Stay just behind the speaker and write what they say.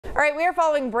All right, we are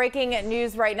following breaking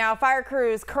news right now. Fire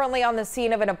crews currently on the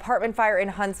scene of an apartment fire in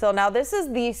Huntsville. Now, this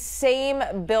is the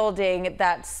same building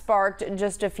that sparked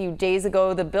just a few days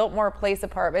ago, the Biltmore Place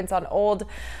apartments on Old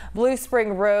Blue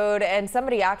Spring Road, and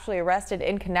somebody actually arrested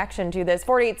in connection to this.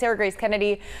 48 Sarah Grace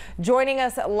Kennedy joining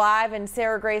us live. And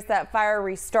Sarah Grace, that fire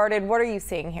restarted. What are you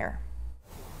seeing here?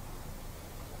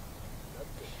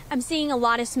 I'm seeing a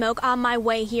lot of smoke on my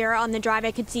way here on the drive.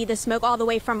 I could see the smoke all the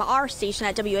way from our station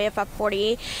at WAFF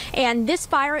 48. And this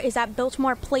fire is at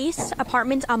Biltmore Place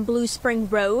Apartments on Blue Spring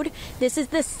Road. This is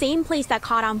the same place that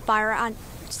caught on fire on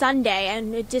Sunday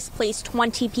and it displaced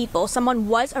 20 people. Someone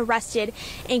was arrested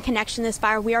in connection to this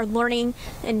fire. We are learning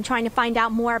and trying to find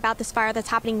out more about this fire that's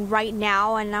happening right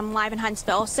now. And I'm live in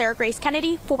Huntsville. Sarah Grace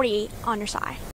Kennedy, 48 on your side.